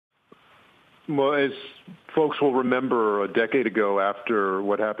Well, as folks will remember, a decade ago after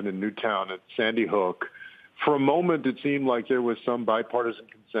what happened in Newtown at Sandy Hook, for a moment it seemed like there was some bipartisan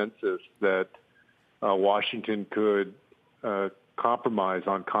consensus that Washington could compromise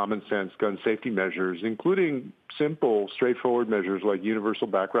on common sense gun safety measures, including simple, straightforward measures like universal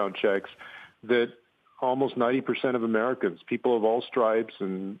background checks that almost 90% of Americans, people of all stripes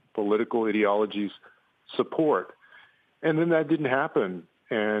and political ideologies, support. And then that didn't happen.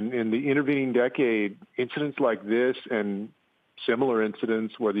 And in the intervening decade, incidents like this and similar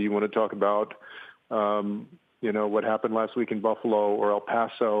incidents, whether you want to talk about, what happened last week in Buffalo or El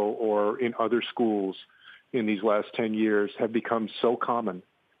Paso or in other schools in these last 10 years, have become so common.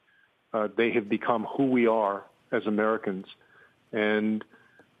 They have become who we are as Americans. And,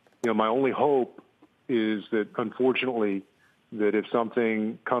 my only hope is that, unfortunately, that if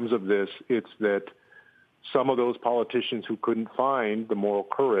something comes of this, it's that some of those politicians who couldn't find the moral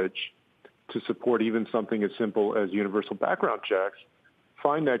courage to support even something as simple as universal background checks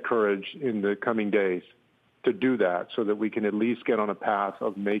find that courage in the coming days to do that, so that we can at least get on a path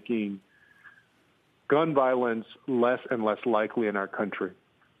of making gun violence less and less likely in our country.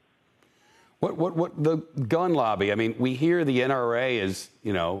 What the gun lobby? I mean, we hear the NRA is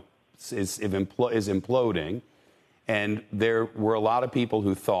imploding, and there were a lot of people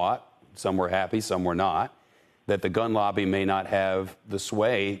who thought, some were happy, some were not, that the gun lobby may not have the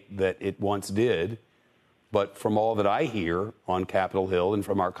sway that it once did. But from all that I hear on Capitol Hill and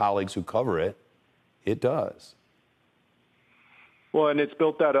from our colleagues who cover it, it does. Well, and it's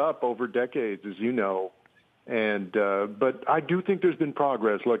built that up over decades, as you know. And but I do think there's been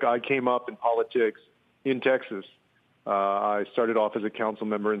progress. Look, I came up in politics in Texas. I started off as a council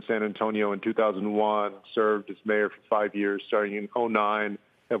member in San Antonio in 2001, served as mayor for 5 years, starting in 2009,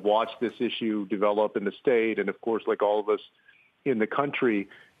 have watched this issue develop in the state and, of course, like all of us in the country.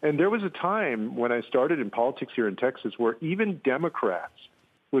 And there was a time when I started in politics here in Texas where even Democrats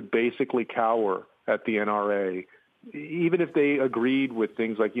would basically cower at the NRA, even if they agreed with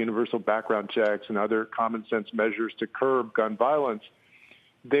things like universal background checks and other common sense measures to curb gun violence.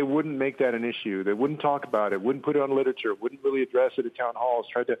 They wouldn't make that an issue. They wouldn't talk about it, wouldn't put it on literature, wouldn't really address it at town halls,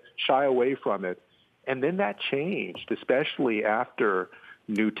 tried to shy away from it. And then that changed, especially after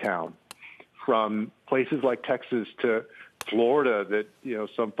Newtown, from places like Texas to Florida that,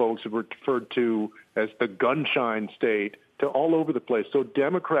 some folks have referred to as the gunshine state, to all over the place. So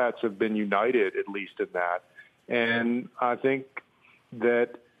Democrats have been united, at least in that. And I think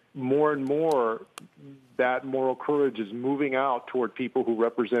that more and more that moral courage is moving out toward people who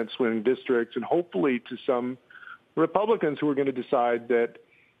represent swing districts and hopefully to some Republicans who are going to decide that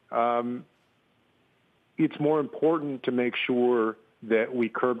it's more important to make sure that we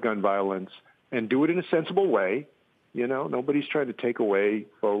curb gun violence and do it in a sensible way. Nobody's trying to take away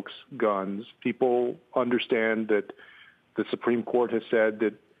folks' guns. People understand that the Supreme Court has said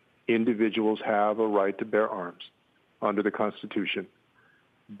that individuals have a right to bear arms under the Constitution.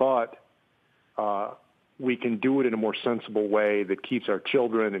 But we can do it in a more sensible way that keeps our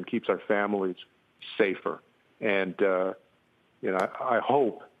children and keeps our families safer. And, I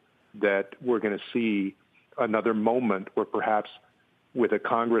hope that we're going to see another moment where perhaps with a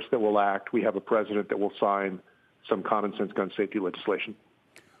Congress that will act, we have a president that will sign some common sense gun safety legislation.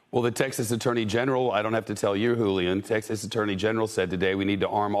 Well, the Texas Attorney General, I don't have to tell you, Julian, Texas Attorney General said today we need to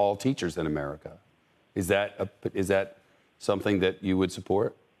arm all teachers in America. Is that something that you would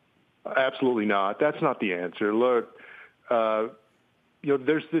support? Absolutely not. That's not the answer. Look,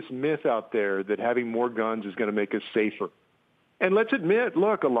 there's this myth out there that having more guns is going to make us safer. And let's admit,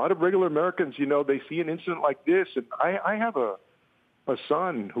 look, a lot of regular Americans, they see an incident like this. And I have a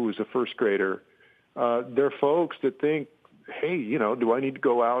son who is a first grader. There are folks that think, hey, do I need to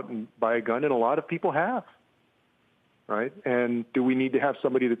go out and buy a gun? And a lot of people have, right? And do we need to have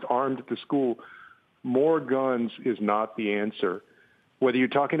somebody that's armed at the school? More guns is not the answer. Whether you're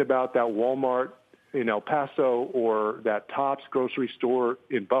talking about that Walmart in El Paso or that Tops grocery store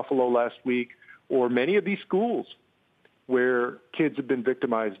in Buffalo last week, or many of these schools where kids have been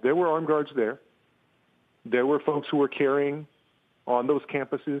victimized, there were armed guards there. There were folks who were carrying on those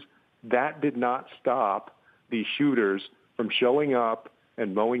campuses. That did not stop these shooters from showing up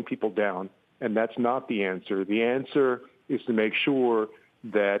and mowing people down. And that's not the answer. The answer is to make sure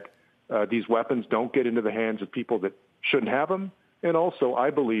that these weapons don't get into the hands of people that shouldn't have them. And also,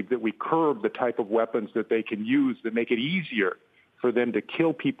 I believe that we curb the type of weapons that they can use that make it easier for them to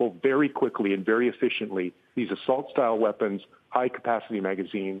kill people very quickly and very efficiently. These assault-style weapons, high-capacity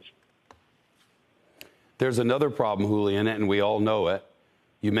magazines. There's another problem, Julian, and we all know it.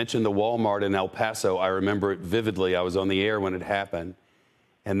 You mentioned the Walmart in El Paso. I remember it vividly. I was on the air when it happened.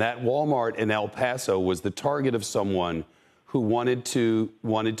 And that Walmart in El Paso was the target of someone who wanted to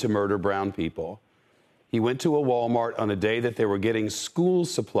murder brown people. He went to a Walmart on a day that they were getting school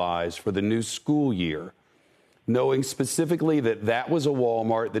supplies for the new school year, knowing specifically that that was a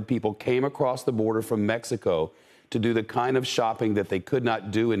Walmart that people came across the border from Mexico to do the kind of shopping that they could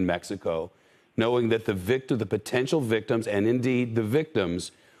not do in Mexico, knowing that the potential victims, and indeed the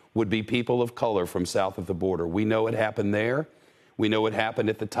victims, would be people of color from south of the border. We know it happened there. We know it happened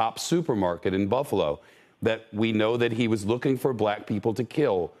at the Top supermarket in Buffalo, that we know that he was looking for black people to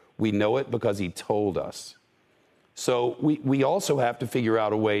kill. We know it because he told us. So we also have to figure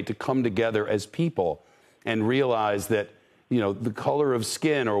out a way to come together as people and realize that, the color of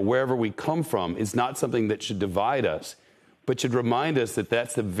skin or wherever we come from is not something that should divide us, but should remind us that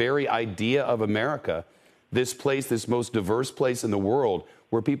that's the very idea of America, this place, this most diverse place in the world,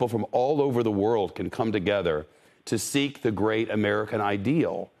 where people from all over the world can come together to seek the great American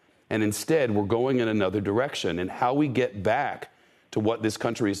ideal. And instead, we're going in another direction. And how we get back to what this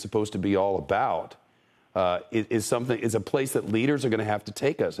country is supposed to be all about is a place that leaders are going to have to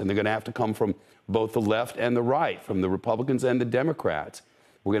take us. And they're going to have to come from both the left and the right, from the Republicans and the Democrats.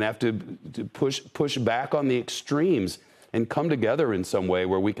 We're going to have to push back on the extremes and come together in some way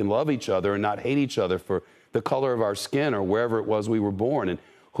where we can love each other and not hate each other for the color of our skin or wherever it was we were born. And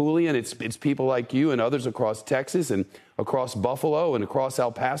Julian, it's people like you and others across Texas and across Buffalo and across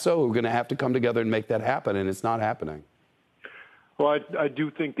El Paso who are going to have to come together and make that happen, and it's not happening. Well, I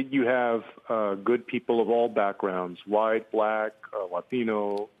do think that you have good people of all backgrounds, white, black,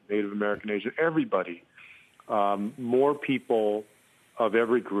 Latino, Native American, Asian, everybody, more people of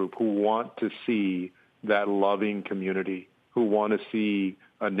every group who want to see that loving community, who want to see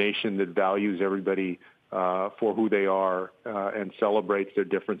a nation that values everybody for who they are and celebrates their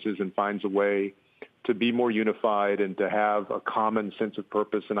differences and finds a way to be more unified and to have a common sense of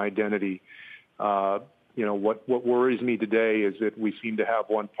purpose and identity. What worries me today is that we seem to have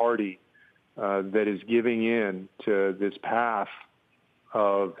one party that is giving in to this path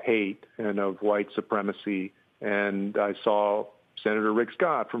of hate and of white supremacy. And I saw Senator Rick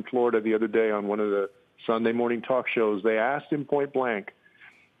Scott from Florida the other day on one of the Sunday morning talk shows. They asked him point blank,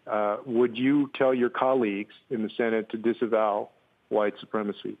 would you tell your colleagues in the Senate to disavow white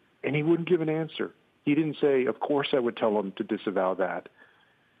supremacy? And he wouldn't give an answer. He didn't say, of course I would tell them to disavow that.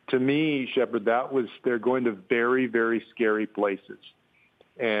 To me, Shepard, they're going to very, very scary places.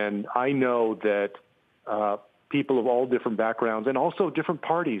 And I know that people of all different backgrounds and also different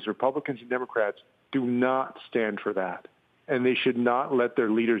parties, Republicans and Democrats, do not stand for that. And they should not let their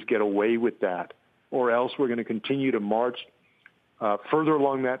leaders get away with that, or else we're going to continue to march further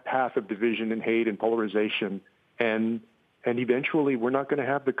along that path of division and hate and polarization. And eventually we're not going to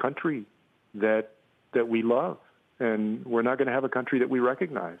have the country that we love. And we're not going to have a country that we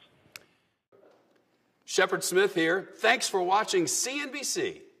recognize. Shepard Smith here. Thanks for watching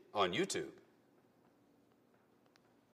CNBC on YouTube.